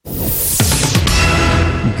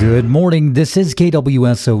Good morning, this is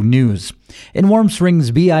KWSO News. In Warm Springs,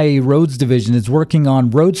 BIA Roads Division is working on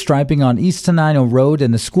road striping on East Tenino Road in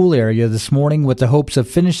the school area this morning with the hopes of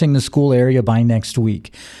finishing the school area by next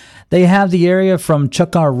week. They have the area from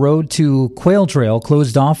Chukar Road to Quail Trail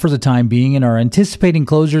closed off for the time being and are anticipating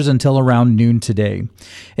closures until around noon today.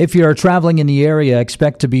 If you are traveling in the area,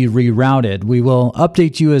 expect to be rerouted. We will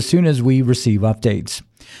update you as soon as we receive updates.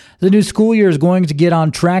 The new school year is going to get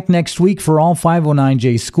on track next week for all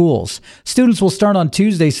 509J schools. Students will start on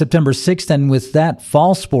Tuesday, September 6th, and with that,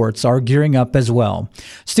 fall sports are gearing up as well.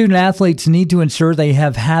 Student athletes need to ensure they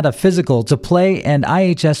have had a physical to play, and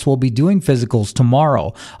IHS will be doing physicals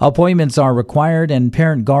tomorrow. Appointments are required, and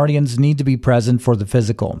parent guardians need to be present for the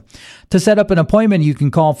physical. To set up an appointment, you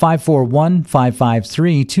can call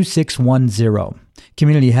 541-553-2610.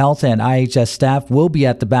 Community Health and IHS staff will be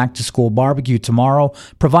at the back-to-school barbecue tomorrow,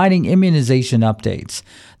 providing immunization updates.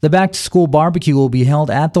 The back-to-school barbecue will be held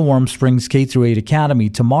at the Warm Springs K-8 Academy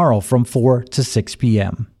tomorrow from 4 to 6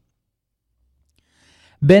 p.m.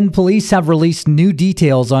 Bend police have released new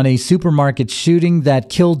details on a supermarket shooting that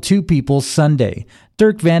killed 2 people Sunday.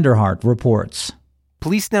 Dirk Vanderhart reports.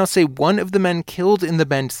 Police now say one of the men killed in the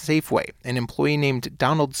Bend Safeway, an employee named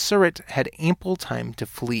Donald Surratt, had ample time to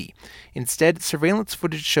flee. Instead, surveillance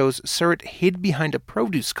footage shows Surratt hid behind a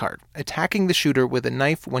produce cart, attacking the shooter with a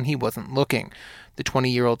knife when he wasn't looking. The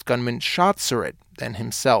 20-year-old gunman shot Surratt, then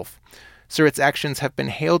himself. Surratt's actions have been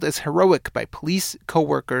hailed as heroic by police,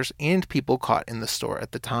 co-workers, and people caught in the store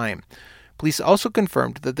at the time. Police also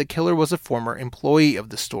confirmed that the killer was a former employee of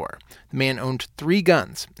the store. The man owned 3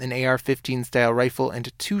 guns, an AR-15 style rifle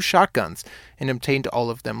and 2 shotguns, and obtained all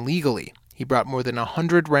of them legally. He brought more than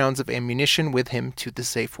 100 rounds of ammunition with him to the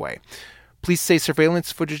Safeway. Police say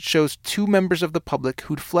surveillance footage shows 2 members of the public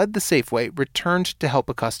who'd fled the Safeway returned to help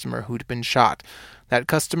a customer who'd been shot. That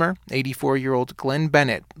customer, 84-year-old Glenn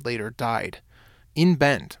Bennett, later died. In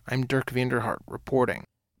Bend, I'm Dirk Vanderhart reporting.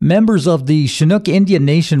 Members of the Chinook Indian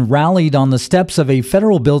Nation rallied on the steps of a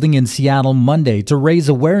federal building in Seattle Monday to raise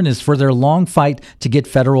awareness for their long fight to get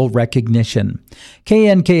federal recognition.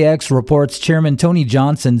 KNKX reports Chairman Tony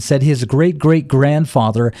Johnson said his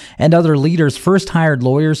great-great-grandfather and other leaders first hired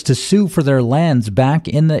lawyers to sue for their lands back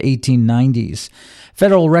in the 1890s.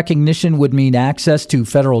 Federal recognition would mean access to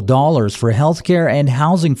federal dollars for health care and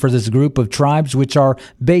housing for this group of tribes which are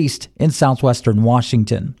based in southwestern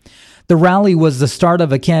Washington. The rally was the start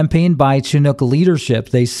of a campaign by Chinook leadership,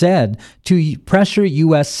 they said, to pressure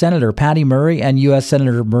U.S. Senator Patty Murray and U.S.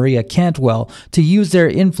 Senator Maria Cantwell to use their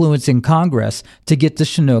influence in Congress to get the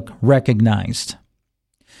Chinook recognized.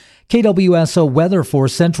 KWSO weather for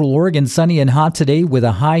Central Oregon, sunny and hot today with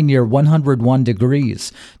a high near 101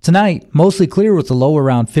 degrees. Tonight, mostly clear with a low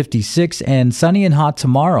around 56 and sunny and hot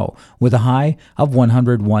tomorrow with a high of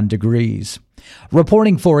 101 degrees.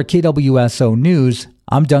 Reporting for KWSO News,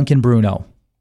 I'm Duncan Bruno.